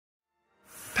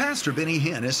Pastor Benny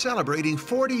Hinn is celebrating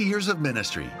 40 years of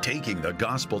ministry, taking the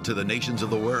gospel to the nations of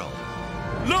the world.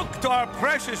 Look to our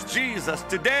precious Jesus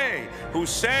today, who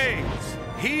saves,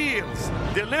 heals,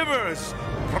 delivers,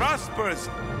 prospers,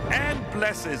 and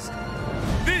blesses.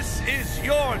 This is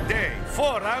your day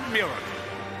for a miracle.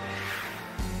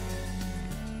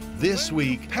 This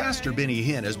week, Pastor Benny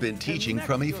Hinn has been teaching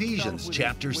from Ephesians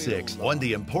chapter 6 on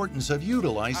the importance of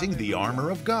utilizing the armor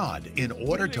of God in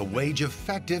order to wage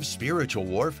effective spiritual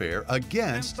warfare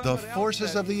against the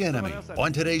forces of the enemy.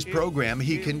 On today's program,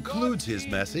 he concludes his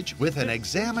message with an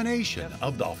examination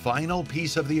of the final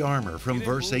piece of the armor from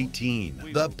verse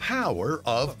 18, the power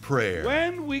of prayer.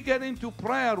 When we get into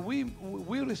prayer, we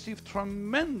receive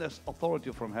tremendous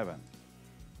authority from heaven,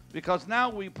 because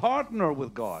now we partner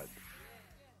with God.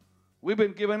 We've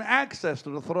been given access to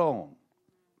the throne.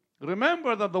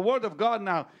 Remember that the Word of God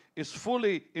now is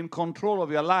fully in control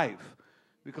of your life,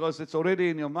 because it's already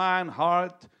in your mind,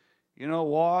 heart,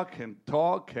 walk and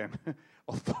talk and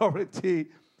authority.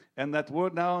 And that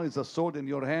Word now is a sword in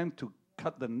your hand to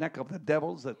cut the neck of the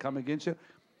devils that come against you.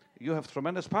 You have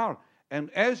tremendous power.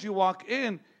 And as you walk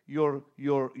in, your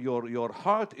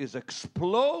heart is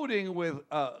exploding with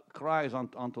cries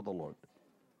unto the Lord.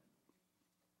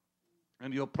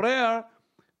 And your prayer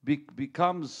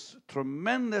becomes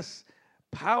tremendous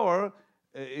power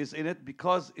is in it,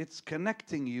 because it's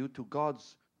connecting you to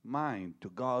God's mind,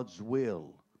 to God's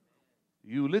will.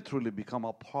 You literally become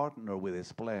a partner with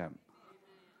His plan.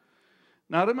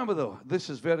 Now remember though, this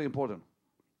is very important.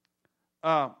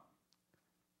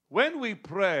 When we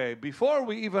pray, before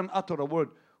we even utter a word,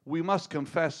 we must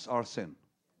confess our sin.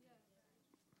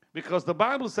 Because the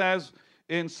Bible says,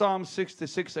 in Psalm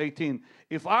 66:18,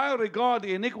 if I regard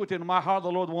the iniquity in my heart,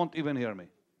 the Lord won't even hear me.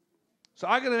 So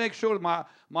I got to make sure my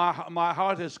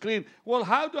heart is clean. Well,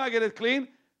 how do I get it clean?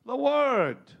 The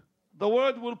Word. The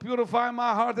Word will purify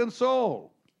my heart and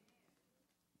soul.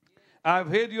 I've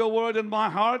hid your Word in my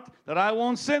heart that I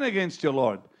won't sin against you,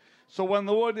 Lord. So when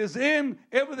the Word is in,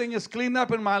 everything is cleaned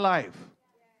up in my life.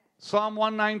 Psalm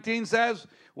 119 says,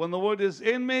 when the Word is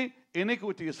in me,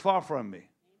 iniquity is far from me.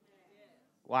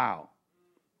 Wow.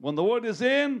 When the Word is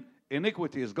in,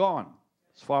 iniquity is gone.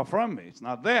 It's far from me. It's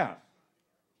not there.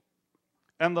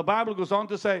 And the Bible goes on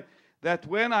to say that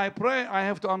when I pray, I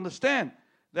have to understand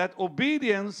that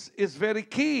obedience is very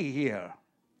key here.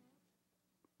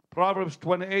 Proverbs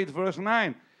 28 verse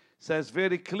 9 says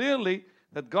very clearly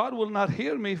that God will not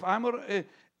hear me if I'm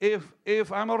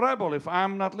a rebel, if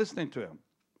I'm not listening to Him.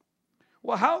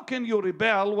 Well, how can you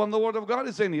rebel when the Word of God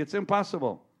is in you? It's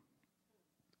impossible.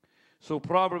 So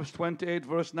Proverbs 28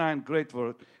 verse 9, great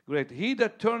word, great. He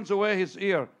that turns away his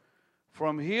ear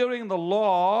from hearing the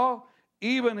law,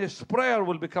 even his prayer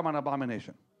will become an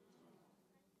abomination.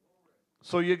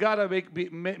 So you got to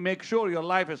make sure your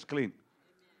life is clean.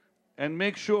 And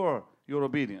make sure you're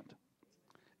obedient.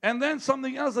 And then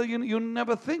something else that you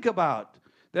never think about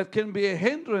that can be a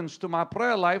hindrance to my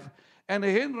prayer life and a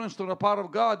hindrance to the power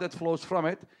of God that flows from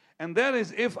it. And that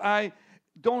is, if I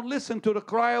don't listen to the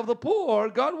cry of the poor,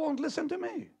 God won't listen to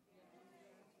me.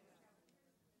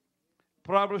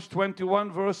 Proverbs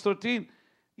 21 verse 13.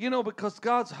 Because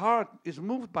God's heart is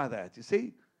moved by that, you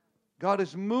see. God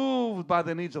is moved by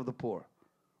the needs of the poor.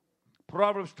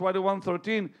 Proverbs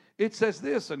 21:13, it says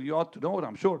this, and you ought to know it,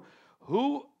 I'm sure.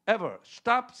 Whoever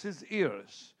stops his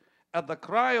ears at the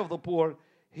cry of the poor,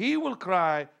 he will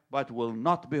cry, but will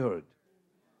not be heard.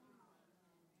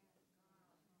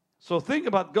 So think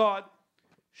about God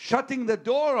shutting the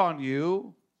door on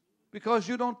you because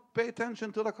you don't pay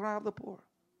attention to the cry of the poor.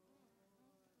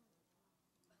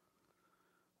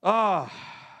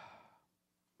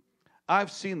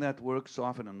 I've seen that work so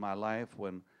often in my life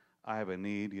when I have a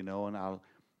need, and I'll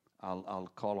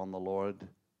call on the Lord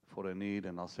for a need,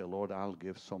 and I'll say, Lord, I'll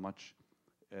give so much,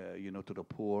 to the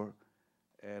poor.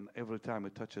 And every time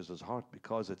it touches His heart,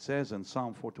 because it says in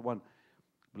Psalm 41,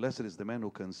 blessed is the man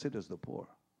who considers the poor.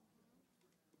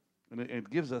 And it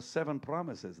gives us 7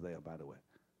 promises there, by the way.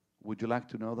 Would you like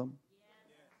to know them?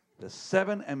 Yes. The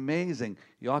 7 amazing.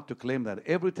 You ought to claim that.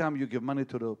 Every time you give money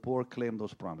to the poor, claim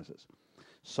those promises.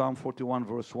 Psalm 41,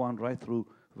 verse 1, right through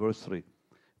verse 3.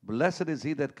 Blessed is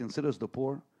he that considers the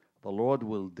poor. The Lord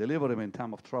will deliver him in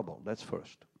time of trouble. That's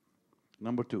first.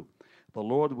 Number 2, the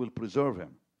Lord will preserve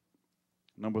him.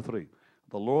 Number 3,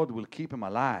 the Lord will keep him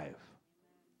alive.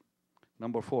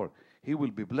 Number 4, he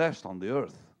will be blessed on the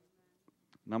earth.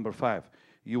 Number 5,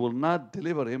 you will not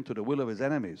deliver him to the will of his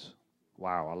enemies.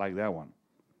 Wow, I like that one.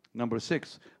 Number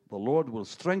 6, the Lord will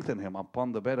strengthen him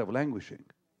upon the bed of languishing.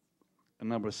 And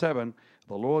number 7,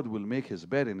 the Lord will make his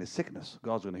bed in his sickness.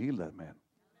 God's going to heal that man.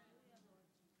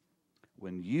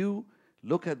 When you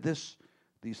look at this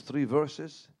these 3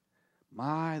 verses,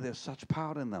 my, there's such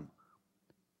power in them.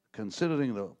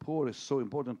 Considering the poor is so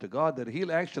important to God that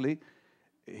He'll actually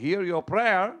hear your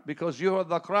prayer because you heard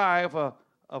the cry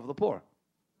of the poor.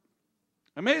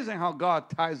 Amazing how God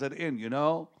ties it in,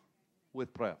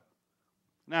 with prayer.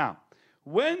 Now,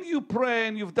 when you pray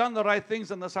and you've done the right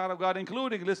things in the sight of God,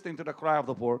 including listening to the cry of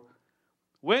the poor,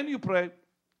 when you pray,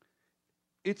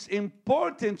 it's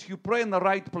important you pray in the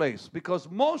right place, because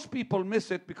most people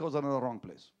miss it because they're in the wrong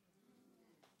place.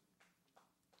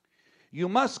 You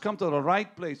must come to the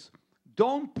right place.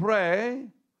 Don't pray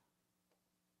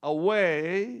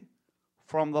away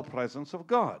from the presence of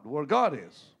God, where God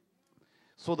is.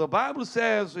 So the Bible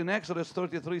says in Exodus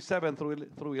 33, 7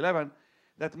 through 11,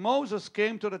 that Moses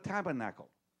came to the tabernacle.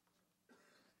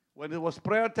 When it was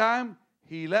prayer time,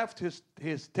 he left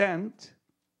his tent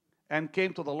and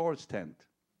came to the Lord's tent.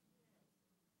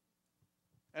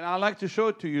 And I'd like to show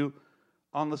it to you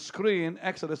on the screen,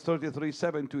 Exodus 33,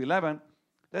 7 to 11.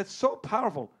 That's so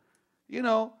powerful.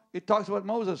 It talks about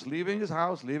Moses leaving his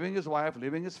house, leaving his wife,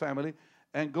 leaving his family,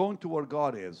 and going to where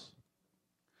God is.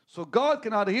 So God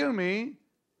cannot hear me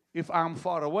if I'm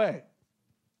far away.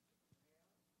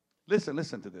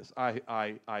 Listen to this.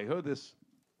 I heard this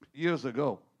years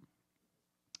ago.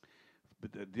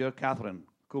 But dear Catherine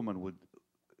Kuhlman would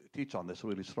teach on this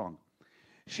really strong.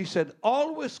 She said,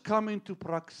 always come into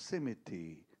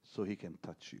proximity so He can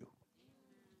touch you.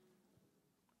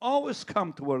 Always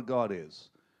come to where God is,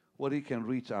 where He can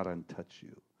reach out and touch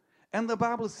you. And the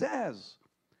Bible says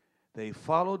they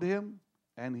followed Him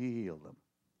and He healed them.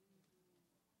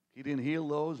 He didn't heal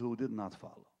those who did not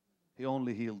follow. He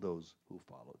only healed those who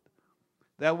followed.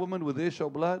 That woman with the issue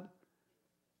of blood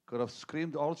could have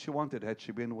screamed all she wanted had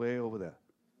she been way over there.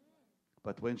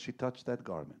 But when she touched that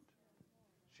garment,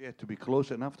 she had to be close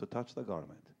enough to touch the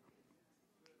garment.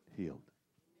 Healed.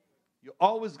 You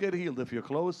always get healed if you're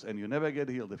close, and you never get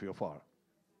healed if you're far.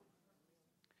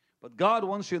 But God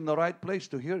wants you in the right place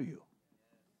to hear you.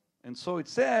 And so it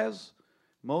says,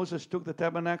 Moses took the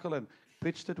tabernacle and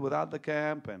pitched it without the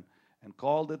camp and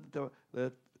called it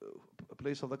the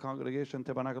place of the congregation,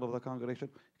 tabernacle of the congregation.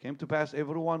 It came to pass,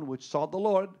 everyone which sought the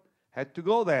Lord had to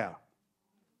go there.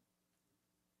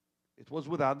 It was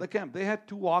without the camp. They had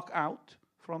to walk out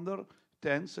from their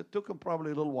tents. It took them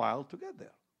probably a little while to get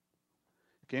there.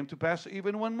 It came to pass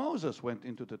even when Moses went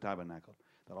into the tabernacle,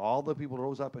 that all the people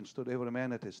rose up and stood every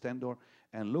man at his tent door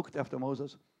and looked after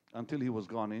Moses until he was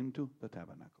gone into the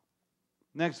tabernacle.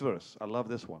 Next verse. I love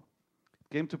this one.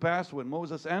 It came to pass when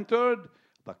Moses entered,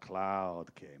 the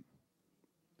cloud came.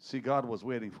 See, God was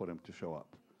waiting for him to show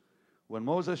up. When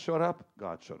Moses showed up,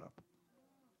 God showed up.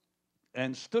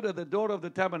 And stood at the door of the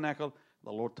tabernacle,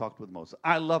 the Lord talked with Moses.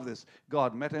 I love this.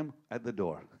 God met him at the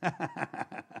door.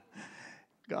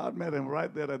 God met him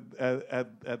right there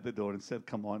at the door and said,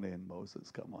 come on in,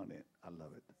 Moses, come on in. I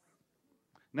love it.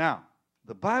 Now,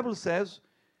 the Bible says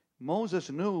Moses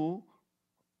knew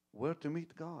where to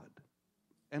meet God.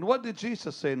 And what did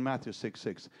Jesus say in Matthew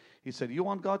 6:6? He said, you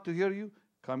want God to hear you?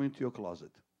 Come into your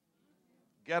closet.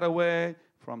 Get away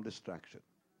from distraction.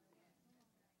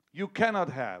 You cannot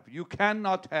have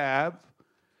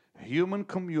human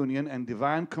communion and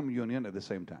divine communion at the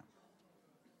same time.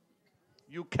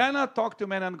 You cannot talk to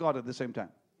man and God at the same time.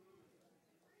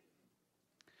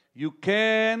 You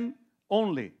can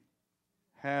only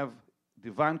have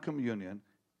divine communion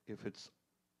if it's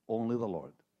only the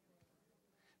Lord.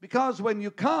 Because when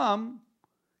you come,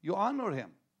 you honor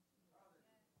Him.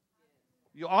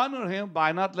 You honor Him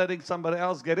by not letting somebody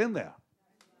else get in there.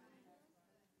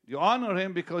 You honor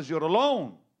Him because you're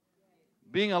alone.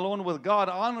 Being alone with God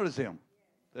honors Him.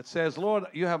 That says, Lord,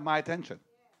 you have my attention.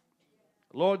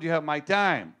 Lord, you have my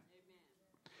time.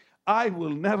 I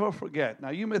will never forget. Now,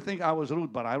 you may think I was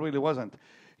rude, but I really wasn't.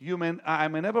 I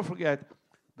may never forget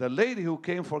the lady who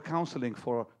came for counseling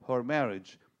for her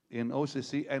marriage in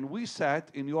OCC, and we sat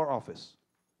in your office.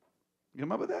 You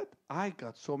remember that? I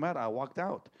got so mad, I walked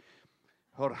out.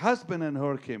 Her husband and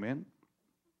her came in,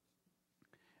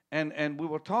 and we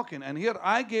were talking, and here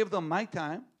I gave them my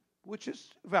time, which is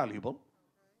valuable.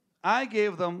 I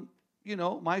gave them,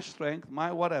 my strength,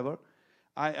 my whatever.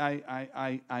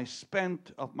 I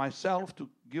spent of myself to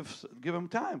give them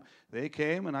time. They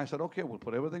came, and I said, okay, we'll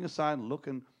put everything aside and look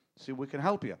and see if we can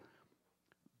help you.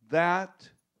 That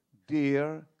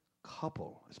dear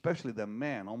couple, especially the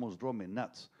man, almost drove me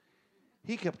nuts.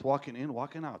 He kept walking in,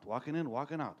 walking out, walking in,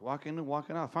 walking out, walking in,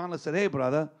 walking out. Finally said, hey,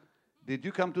 brother, did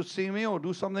you come to see me or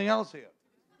do something else here?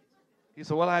 He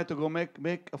said, well, I had to go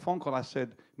make a phone call. I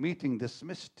said, meeting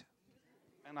dismissed.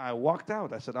 And I walked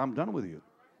out. I said, I'm done with you.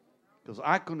 Because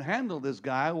I couldn't handle this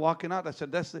guy walking out. I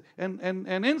said, that's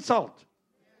an insult.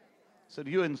 said,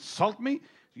 you insult me?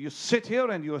 You sit here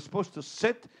and you are supposed to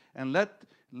sit and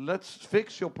let's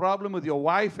fix your problem with your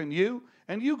wife and you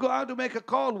go out to make a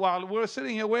call while we're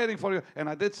sitting here waiting for you. And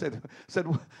I did said,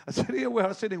 I said, here we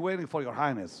are sitting waiting for your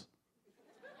highness.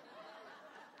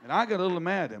 And I got a little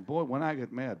mad. And boy, when I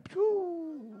get mad,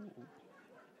 phew.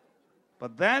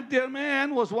 But that dear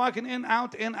man was walking in,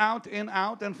 out, in, out, in,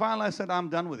 out. And finally I said, I'm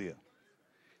done with you.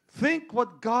 Think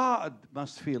what God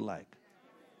must feel like.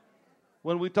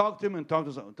 When we talk to him and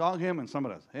talk him and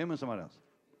somebody else, him and somebody else.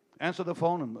 Answer the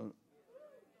phone and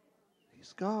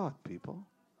he's God, people.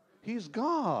 He's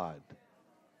God.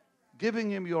 Giving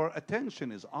him your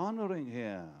attention is honoring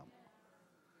him.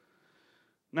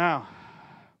 Now,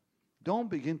 don't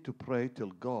begin to pray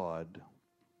till God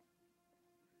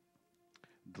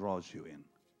draws you in.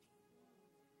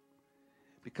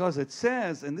 Because it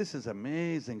says, and this is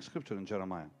amazing scripture in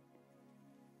Jeremiah.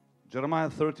 Jeremiah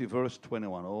 30, verse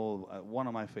 21. Oh, one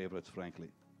of my favorites, frankly.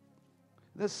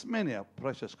 There's many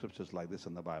precious scriptures like this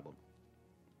in the Bible.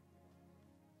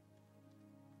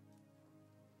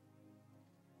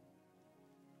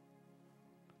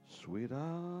 Sweet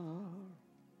hour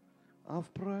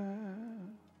of prayer,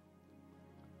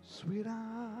 sweet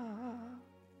hour.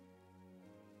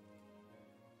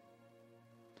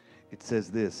 It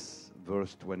says this,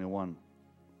 verse 21.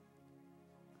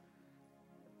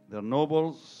 Their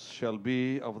nobles shall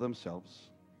be of themselves.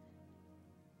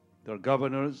 Their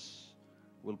governors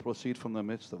will proceed from the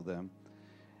midst of them.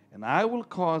 And I will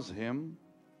cause him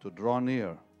to draw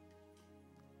near.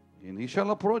 And he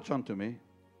shall approach unto me.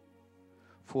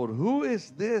 For who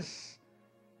is this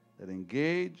that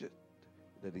engaged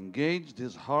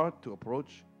his heart to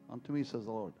approach unto me, says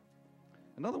the Lord.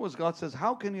 In other words, God says,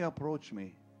 how can you approach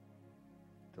me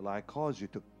till I cause you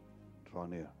to draw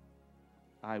near?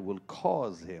 I will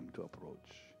cause him to approach.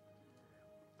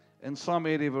 And Psalm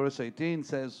 80 verse 18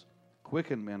 says,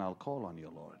 quicken me and I'll call on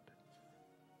you, Lord.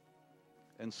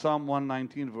 And Psalm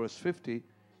 119 verse 50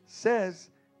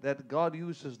 says that God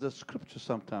uses the scripture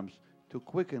sometimes to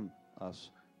quicken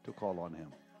us to call on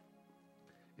him.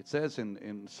 It says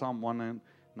in Psalm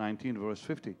 119 verse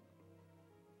 50,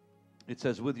 it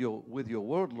says, with your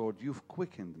word, Lord, you've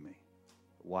quickened me.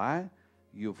 Why?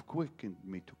 You've quickened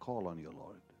me to call on you,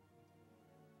 Lord.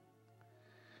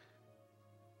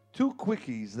 Two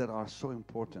quickies that are so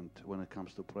important when it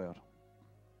comes to prayer.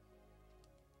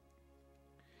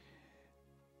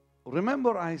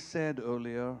 Remember I said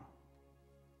earlier,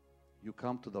 you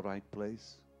come to the right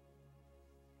place.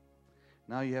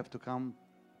 Now you have to come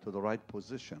to the right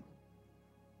position.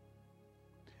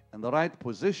 And the right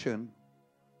position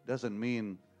doesn't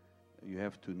mean you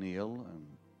have to kneel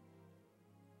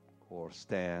or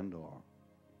stand.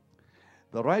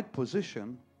 The right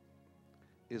position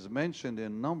is mentioned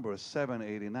in Numbers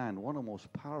 7:89, one of the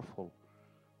most powerful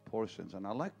portions. And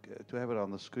I like to have it on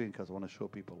the screen because I want to show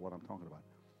people what I'm talking about.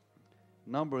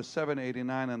 Numbers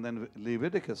 7:89, and then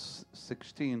Leviticus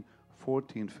 16,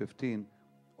 14, 15.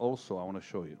 Also, I want to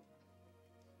show you.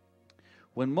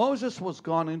 When Moses was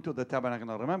gone into the tabernacle,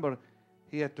 now remember,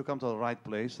 he had to come to the right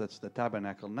place. That's the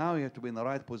tabernacle. Now he had to be in the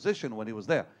right position when he was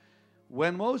there.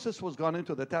 When Moses was gone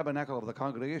into the tabernacle of the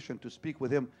congregation to speak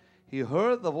with him, he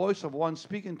heard the voice of one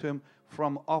speaking to him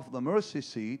from off the mercy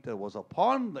seat that was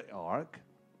upon the ark,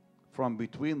 from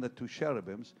between the two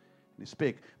cherubims. And he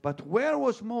spake. But where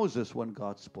was Moses when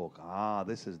God spoke?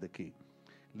 This is the key.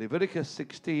 Leviticus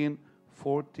 16,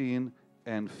 14,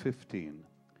 and 15.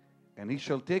 And he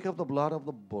shall take of the blood of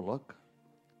the bullock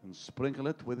and sprinkle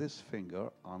it with his finger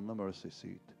on the mercy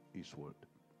seat eastward.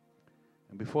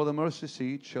 And before the mercy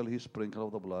seat shall he sprinkle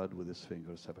of the blood with his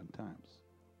finger 7 times.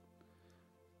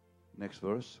 Next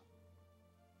verse.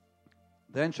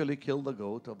 Then shall he kill the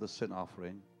goat of the sin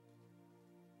offering.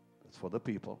 That's for the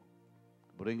people.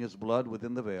 Bring his blood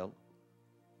within the veil.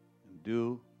 And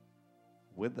do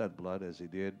with that blood as he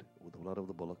did with the blood of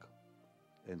the bullock.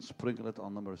 And sprinkle it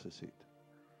on the mercy seat.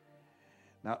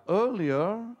 Now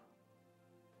earlier,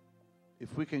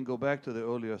 if we can go back to the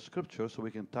earlier scripture so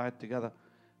we can tie it together.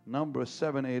 Numbers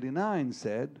 7:89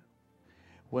 said,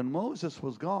 when Moses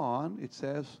was gone, it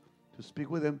says, to speak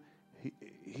with him,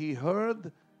 he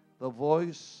heard the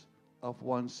voice of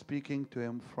one speaking to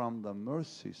him from the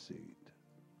mercy seat.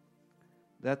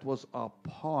 That was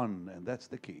upon, and that's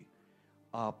the key,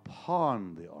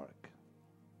 upon the ark.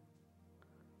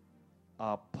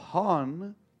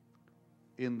 Upon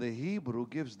in the Hebrew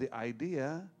gives the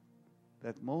idea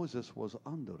that Moses was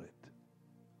under it.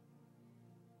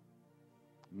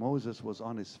 Moses was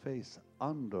on his face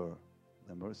under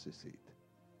the mercy seat.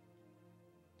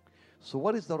 So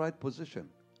what is the right position?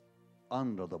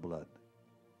 Under the blood.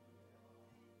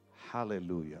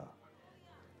 Hallelujah.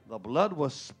 The blood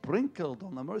was sprinkled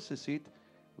on the mercy seat.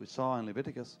 We saw in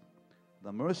Leviticus.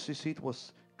 The mercy seat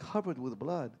was covered with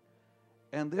blood.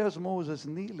 And there's Moses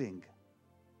kneeling.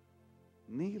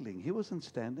 Kneeling. He wasn't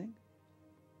standing.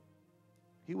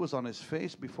 He was on his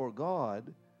face before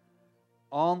God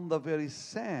on the very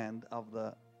sand of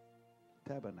the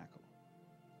tabernacle.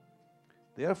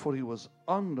 Therefore, he was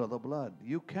under the blood.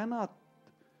 You cannot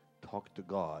talk to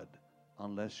God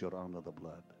unless you're under the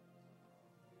blood.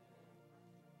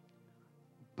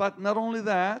 But not only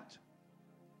that,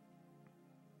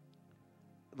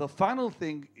 the final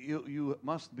thing you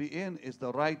must be in is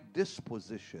the right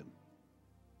disposition.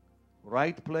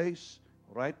 Right place,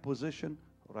 right position,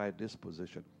 right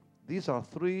disposition. These are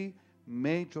three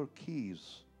major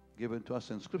keys given to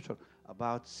us in Scripture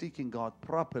about seeking God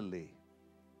properly.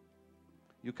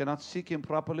 You cannot seek Him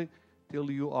properly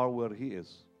till you are where He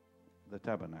is, the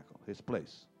tabernacle, His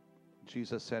place.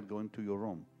 Jesus said, go into your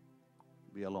room,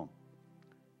 be alone,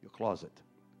 your closet.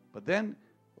 But then,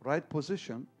 right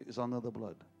position is under the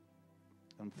blood.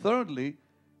 And thirdly,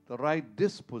 the right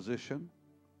disposition.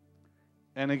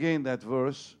 And again, that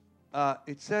verse,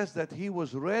 it says that he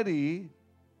was ready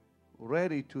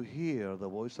to hear the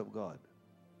voice of God.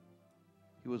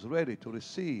 He was ready to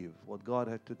receive what God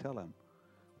had to tell him.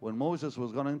 When Moses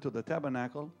was going into the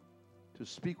tabernacle to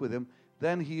speak with him,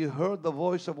 then he heard the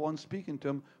voice of one speaking to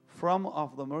him from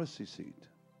off the mercy seat.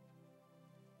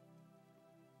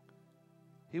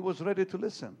 He was ready to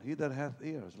listen. He that hath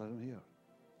ears, let him hear.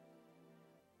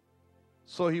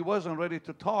 So he wasn't ready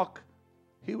to talk.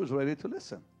 He was ready to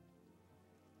listen.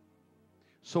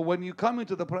 So when you come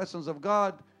into the presence of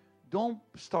God, don't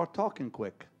start talking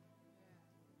quick.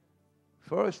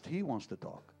 First, He wants to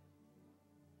talk.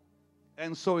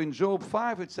 And so in Job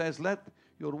 5, it says, let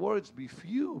your words be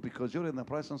few because you're in the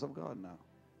presence of God now.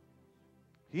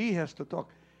 He has to talk.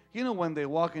 You know, when they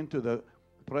walk into the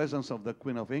presence of the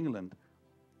Queen of England,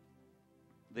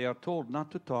 they are told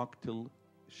not to talk till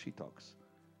she talks.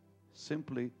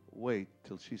 Simply wait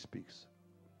till she speaks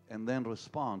and then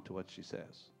respond to what she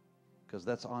says, because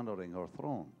that's honoring her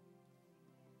throne.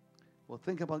 Well,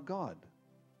 think about God.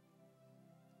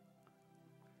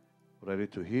 Ready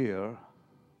to hear.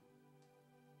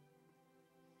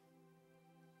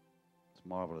 It's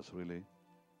marvelous, really.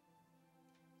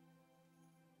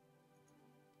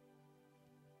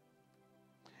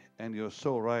 And you're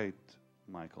so right,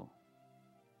 Michael,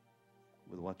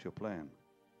 with what you're playing.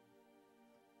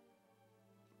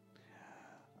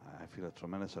 I feel a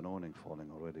tremendous anointing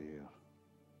falling already here.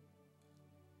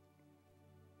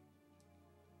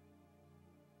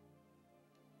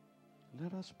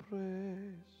 Let us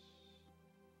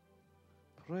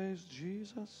praise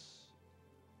Jesus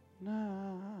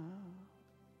now.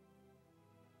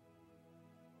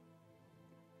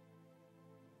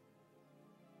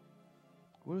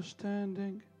 We're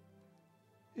standing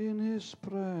in His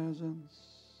presence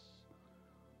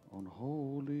on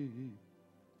holy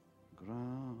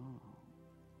ground.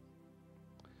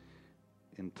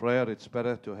 In prayer, it's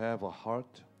better to have a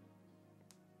heart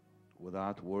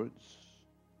without words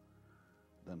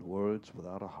than words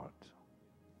without a heart.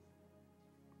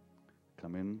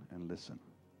 Come in and listen.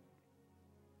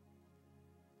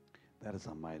 That is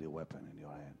a mighty weapon in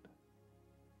your hand.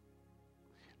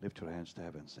 Lift your hands to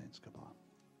heaven, saints. Come on.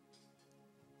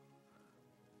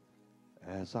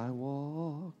 As I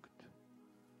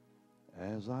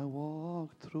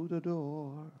walked through the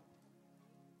door,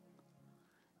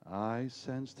 I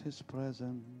sensed His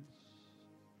presence,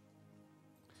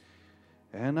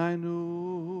 and I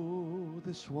knew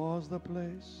this was the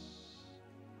place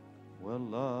where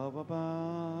love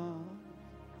abounds.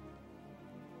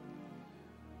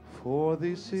 For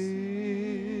this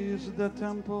is the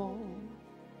temple,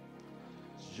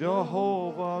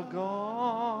 Jehovah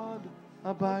God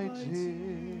abides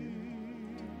here.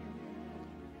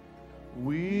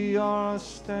 We are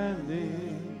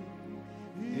standing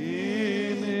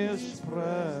in His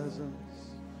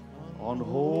presence on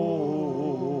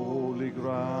holy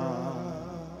ground.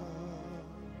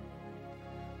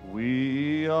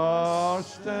 We are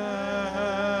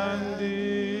standing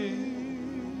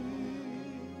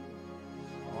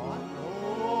on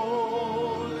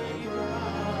holy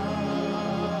ground.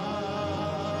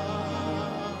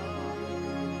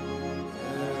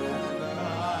 And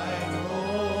I know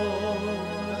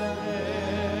that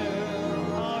there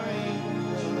are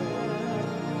angels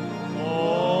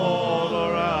all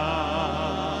around.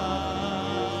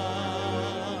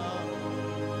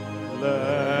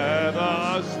 Let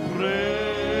us praise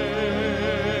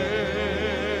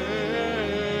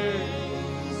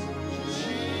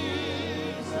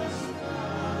Jesus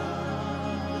now.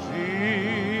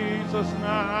 Jesus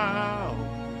now.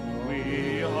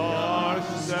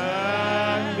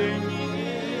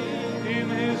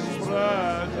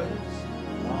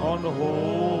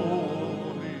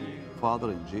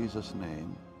 Father, in Jesus'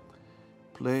 name,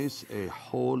 place a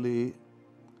holy,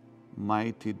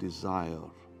 mighty desire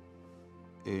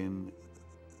in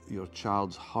your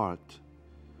child's heart,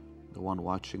 the one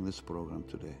watching this program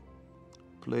today.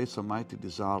 Place a mighty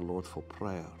desire, Lord, for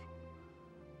prayer.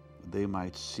 They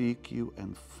might seek you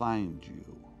and find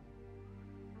you,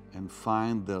 and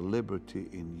find their liberty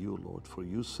in you, Lord. For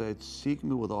you said, seek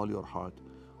me with all your heart,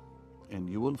 and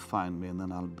you will find me, and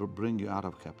then I'll bring you out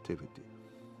of captivity.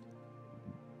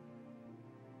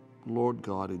 Lord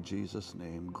God, in Jesus'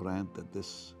 name, grant that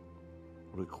this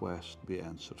request be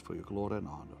answered for your glory and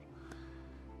honor.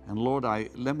 And Lord,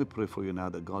 let me pray for you now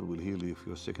that God will heal you if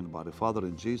you're sick in the body. Father,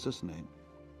 in Jesus' name,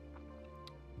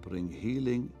 bring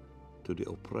healing to the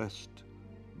oppressed,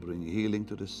 bring healing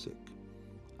to the sick.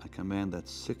 I command that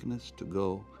sickness to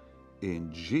go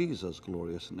in Jesus'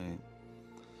 glorious name.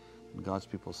 And God's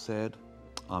people said,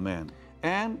 Amen.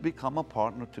 And become a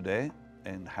partner today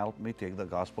and help me take the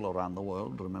gospel around the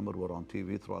world. Remember, we're on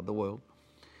TV throughout the world.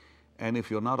 And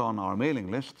if you're not on our mailing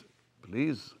list,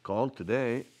 please call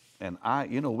today. And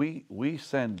we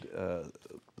send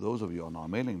those of you on our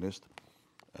mailing list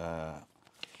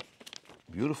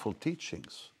beautiful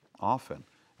teachings often.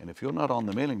 And if you're not on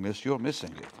the mailing list, you're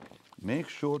missing it. Make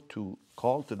sure to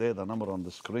call today, the number on the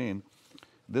screen.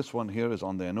 This one here is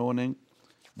on the anointing.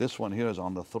 This one here is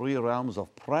on the 3 realms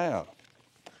of prayer.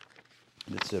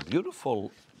 And it's a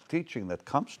beautiful teaching that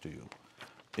comes to you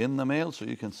in the mail, so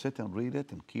you can sit and read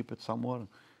it and keep it somewhere, and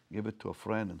give it to a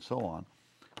friend and so on.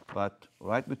 But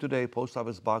write me today, Post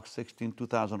Office Box 16,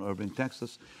 2000, Irving,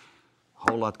 Texas.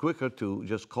 A whole lot quicker to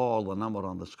just call the number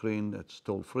on the screen that's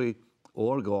toll free,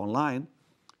 or go online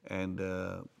and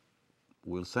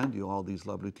we'll send you all these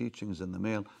lovely teachings in the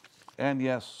mail. And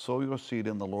yes, sow your seed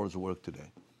in the Lord's work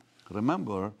today.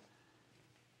 Remember,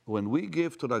 when we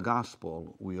give to the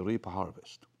gospel, we reap a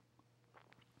harvest.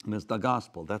 And it's the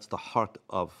gospel, that's the heart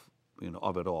of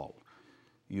it all.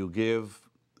 You give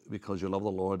because you love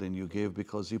the Lord, and you give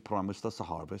because He promised us a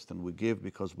harvest, and we give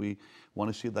because we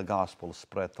want to see the gospel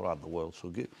spread throughout the world.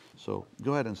 So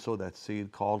go ahead and sow that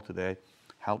seed. Call today.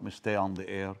 Help me stay on the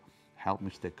air. Help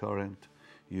me stay current.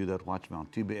 You that watch me on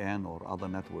TBN or other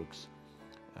networks,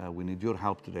 we need your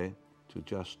help today to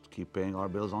just keep paying our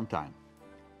bills on time.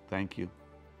 Thank you.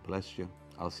 Bless you.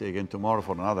 I'll see you again tomorrow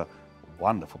for another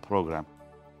wonderful program.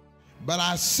 But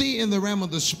I see in the realm of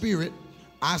the spirit,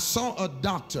 I saw a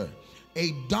doctor.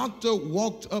 A doctor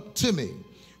walked up to me.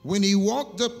 When he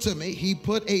walked up to me, he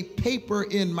put a paper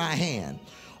in my hand.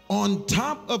 On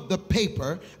top of the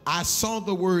paper, I saw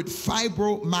the word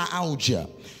fibromyalgia.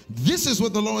 This is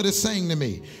what the Lord is saying to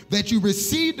me, that you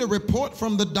received a report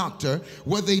from the doctor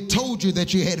where they told you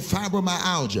that you had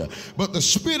fibromyalgia. But the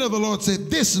Spirit of the Lord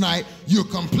said this night, you're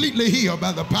completely healed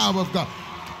by the power of God.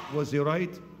 Was he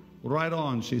right? Right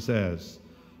on, she says.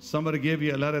 Somebody gave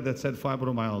you a letter that said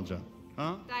fibromyalgia.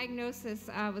 Huh? Diagnosis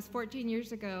was 14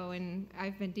 years ago, and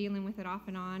I've been dealing with it off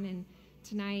and on. And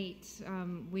tonight,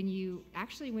 when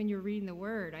you're reading the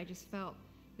Word, I just felt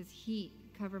this heat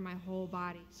cover my whole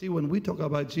body. See, when we talk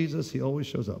about Jesus, He always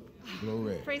shows up.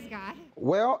 Glory. Praise God.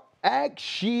 Well,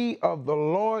 ask ye of the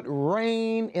Lord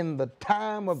rain in the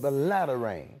time of the latter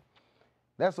rain.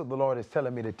 That's what the Lord is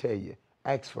telling me to tell you.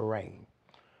 Ask for rain.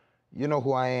 You know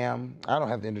who I am. I don't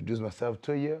have to introduce myself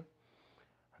to you.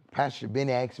 Pastor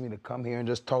Benny asked me to come here and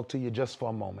just talk to you just for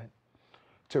a moment,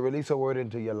 to release a word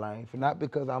into your life, not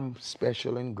because I'm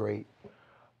special and great,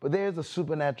 but there's a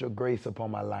supernatural grace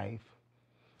upon my life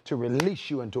to release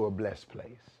you into a blessed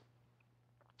place.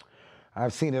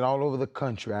 I've seen it all over the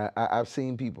country. I've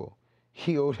seen people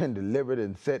healed and delivered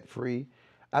and set free.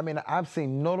 I mean, I've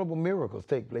seen notable miracles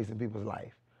take place in people's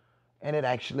life, and it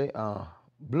actually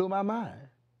blew my mind.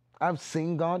 I've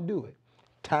seen God do it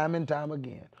time and time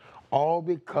again, all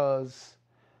because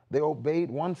they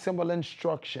obeyed one simple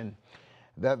instruction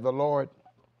that the Lord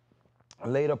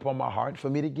laid upon my heart for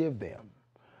me to give them.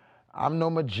 I'm no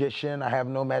magician. I have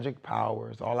no magic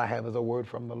powers. All I have is a word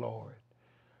from the Lord.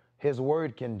 His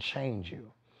word can change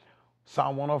you.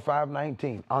 Psalm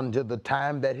 105:19, until the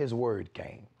time that His word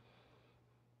came.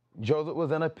 Joseph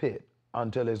was in a pit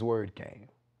until His word came.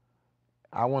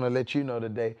 I want to let you know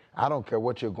today, I don't care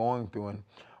what you're going through and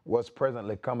what's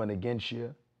presently coming against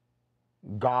you.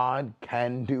 God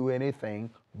can do anything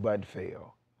but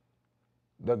fail.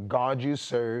 The God you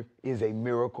serve is a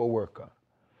miracle worker.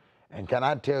 And can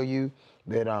I tell you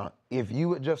that if you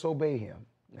would just obey Him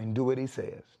and do what He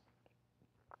says,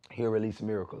 He'll release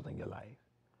miracles in your life.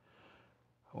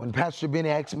 When Pastor Benny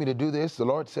asked me to do this, the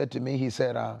Lord said to me, He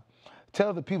said,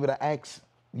 tell the people to ask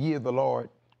ye of the Lord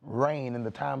rain in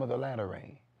the time of the latter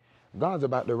rain. God's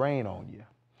about to rain on you.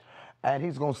 And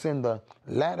he's going to send the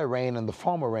latter rain and the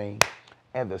former rain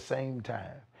at the same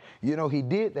time. You know, he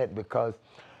did that because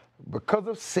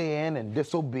of sin and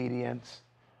disobedience,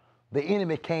 the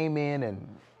enemy came in and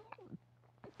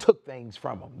took things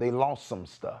from them. They lost some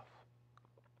stuff.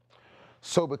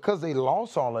 So because they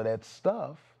lost all of that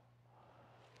stuff,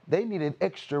 they needed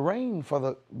extra rain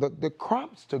for the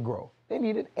crops to grow. They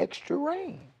needed extra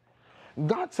rain.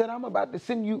 God said, I'm about to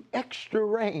send you extra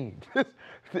rain.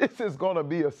 This is going to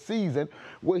be a season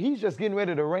where he's just getting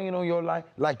ready to rain on your life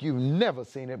like you've never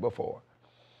seen it before.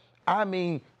 I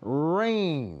mean,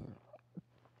 rain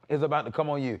is about to come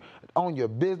on you, on your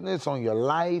business, on your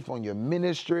life, on your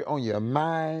ministry, on your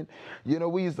mind. You know,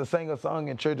 we used to sing a song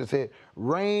in church that said,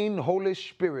 rain, Holy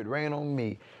Spirit, rain on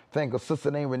me. I think a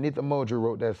sister named Renita Mojo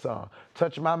wrote that song.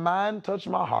 Touch my mind, touch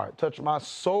my heart, touch my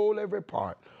soul, every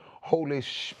part. Holy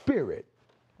Spirit,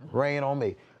 rain on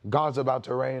me. God's about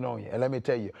to rain on you. And let me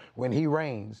tell you, when he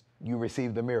rains, you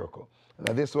receive the miracle.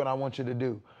 Now, this is what I want you to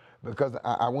do, because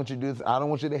I want you to do this. I don't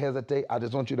want you to hesitate. I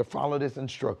just want you to follow this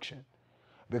instruction,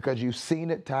 because you've seen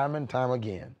it time and time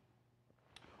again.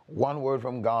 One word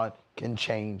from God can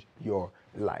change your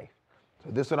life. So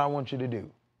this is what I want you to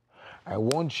do. I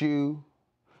want you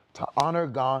to honor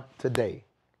God today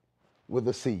with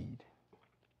a seed.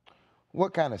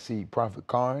 What kind of seed, Prophet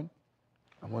Karn?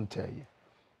 I want to tell you.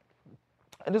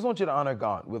 I just want you to honor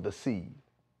God with a seed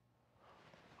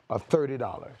of $30.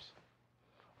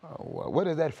 What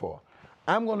is that for?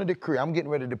 I'm going to decree, I'm getting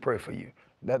ready to pray for you,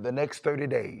 that the next 30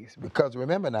 days, because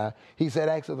remember now, he said,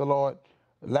 ask of the Lord,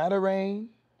 latter rain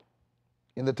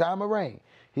in the time of rain.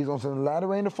 He's going to send the latter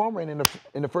rain, the former rain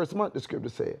in the first month, the scripture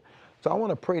said. So I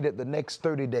want to pray that the next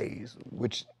 30 days,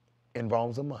 which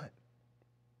involves a month,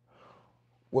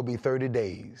 will be 30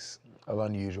 days of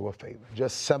unusual favor.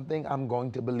 Just something I'm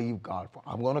going to believe God for.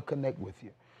 I'm going to connect with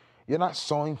you. You're not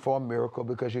sowing for a miracle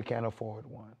because you can't afford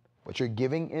one, but you're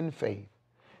giving in faith,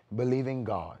 believing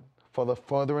God for the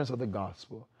furtherance of the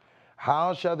gospel.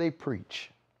 How shall they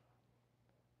preach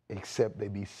except they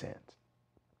be sent?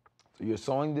 So you're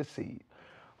sowing this seed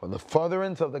for the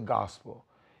furtherance of the gospel.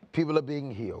 People are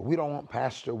being healed. We don't want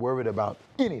pastor worried about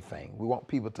anything. We want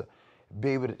people to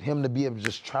be able to, him to be able to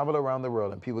just travel around the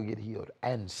world and people get healed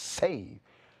and saved,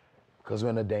 because we're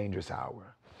in a dangerous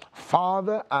hour.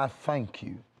 Father, I thank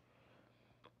you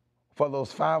for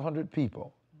those 500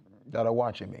 people that are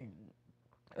watching me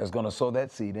that's going to sow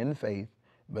that seed in faith,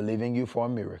 believing you for a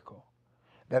miracle,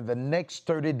 that the next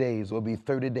 30 days will be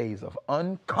 30 days of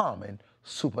uncommon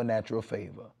supernatural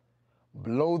favor.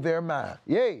 Blow their mind,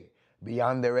 yea,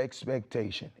 beyond their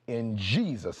expectation. In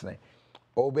Jesus' name,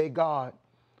 obey God.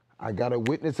 I got a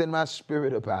witness in my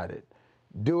spirit about it.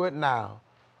 Do it now.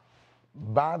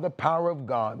 By the power of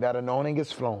God, that anointing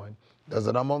is flowing. There's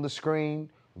a number on the screen.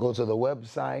 Go to the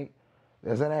website.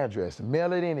 There's an address.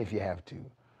 Mail it in if you have to.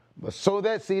 But sow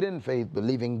that seed in faith,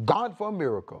 believing God for a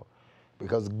miracle,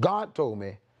 because God told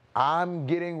me, I'm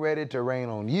getting ready to rain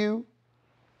on you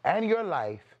and your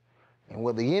life, and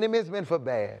what the enemy has meant for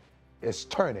bad is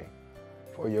turning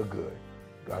for your good.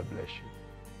 God bless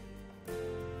you.